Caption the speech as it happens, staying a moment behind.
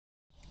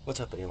What's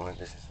up everyone,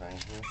 this is Ryan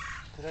here.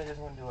 Today I just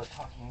want to do a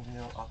talking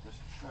video of the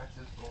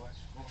stretches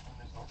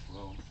ox400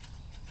 off-road.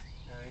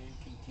 Now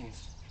you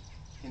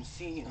can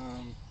see,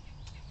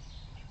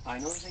 I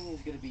know this thing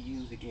is going to be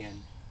used again.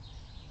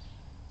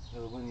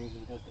 So it wasn't used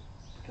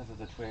because of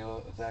the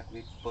trailer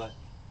exactly, but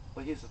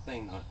here's the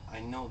thing,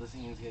 I know this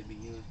thing is going to be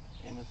used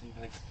ever since,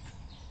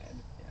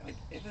 like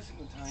every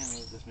single time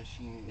of this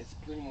machine, it's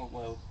pretty much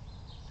well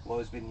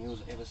it's been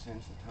used ever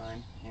since the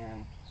time,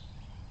 and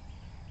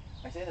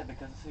I say that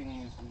because this thing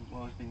is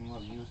it's been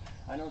well used.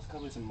 I know it's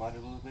covered some mud a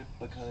little bit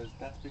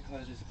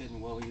because it's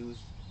been well used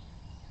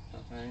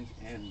sometimes,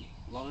 and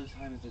a lot of the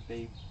times that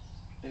they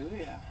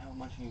really have how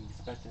much you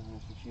expect in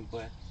this machine.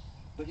 But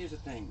here's the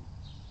thing: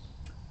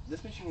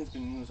 this machine has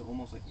been used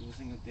almost like every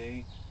single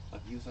day of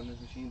use on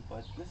this machine.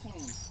 But this thing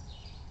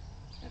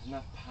has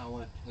enough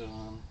power to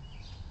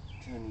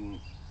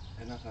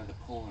enough to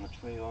pull on a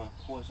trailer,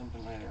 pull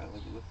something like that.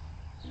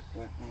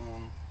 But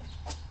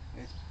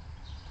it's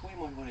pretty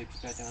much what I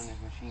expect on this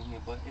machine here,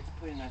 but it's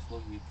pretty nice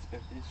what we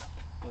expected.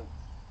 But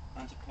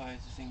I'm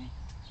surprised this thing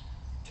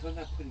turned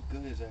out pretty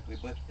good exactly.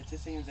 But it's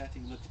just saying that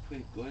it looks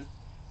pretty good,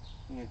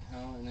 you can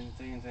tell, and then it's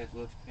saying that it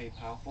looks pretty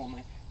powerful in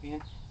my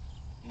opinion.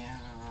 Yeah,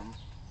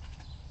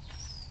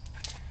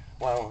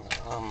 well,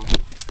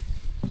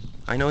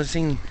 I know this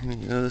thing,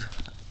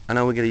 I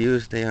know we're gonna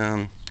use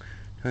the,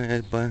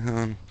 but,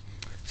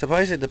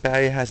 surprised that the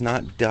battery has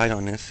not died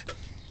on this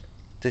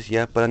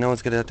yet, but I know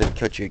it's gonna have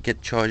to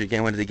get charged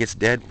again when it gets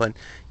dead, but,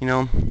 you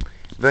know,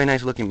 very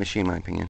nice looking machine in my opinion.